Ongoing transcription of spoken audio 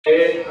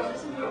Ladies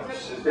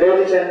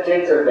and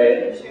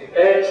gentlemen,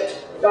 at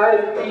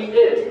 5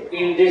 p.m.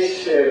 in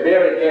this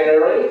very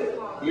gallery,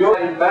 you are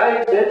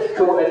invited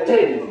to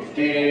attend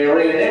the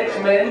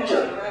reenactment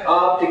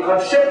of the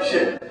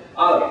conception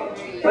of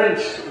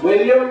Prince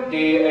William,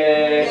 the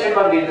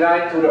second in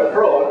line to the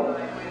throne.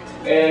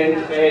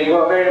 And you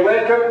are very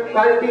welcome,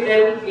 5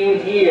 p.m. in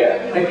here.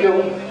 Thank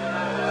you.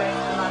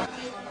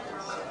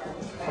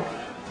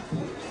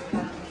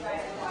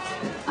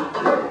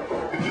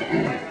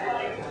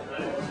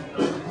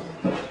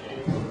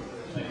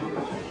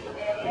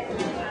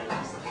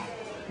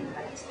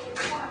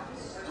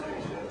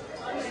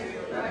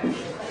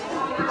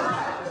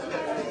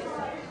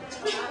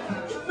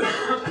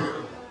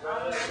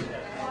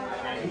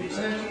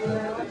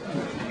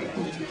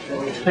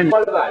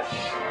 All of us,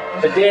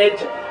 the dead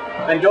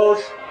and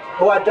those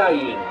who are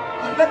dying,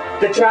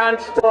 the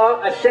chance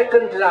for a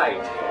second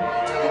life.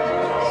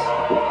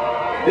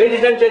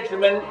 Ladies and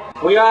gentlemen,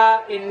 we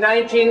are in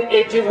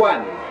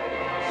 1981.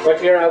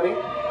 What year are we?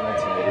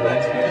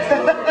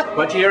 1981.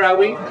 What year are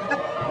we?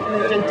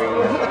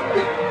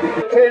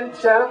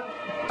 Cancer,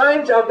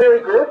 signs are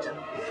very good.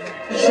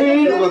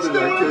 She is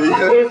 24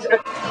 years.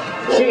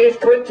 He is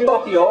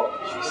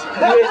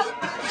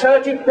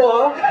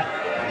 34.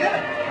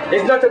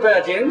 He's not a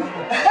virgin,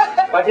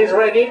 but he's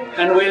ready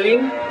and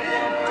willing.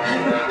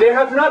 They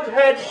have not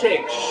had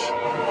sex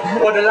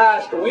for the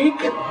last week.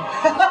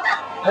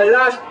 Her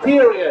last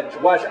period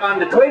was on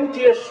the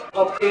 20th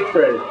of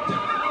April.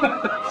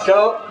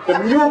 So the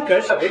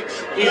mucus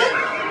is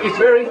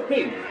very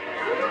thin.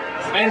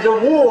 And the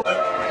womb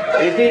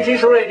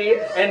is ready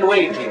and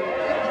waiting.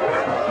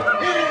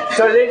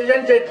 So ladies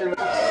and gentlemen,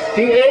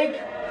 the egg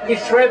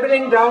is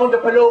traveling down the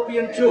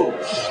fallopian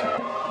tubes.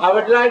 I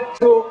would like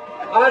to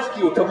ask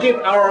you to give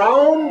a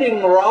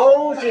rounding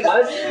rousing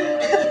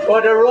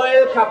for the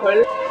royal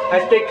couple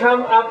as they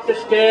come up the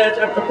stairs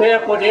and prepare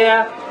for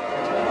their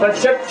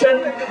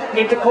conception,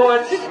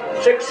 intercourse,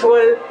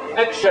 sexual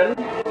action.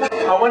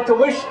 I want to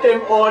wish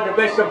them all the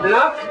best of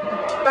luck.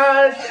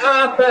 Charles,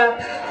 Arthur,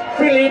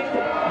 Philip,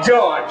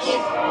 George.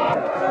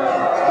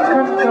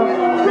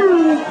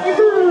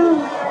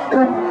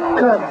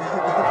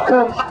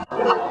 Come.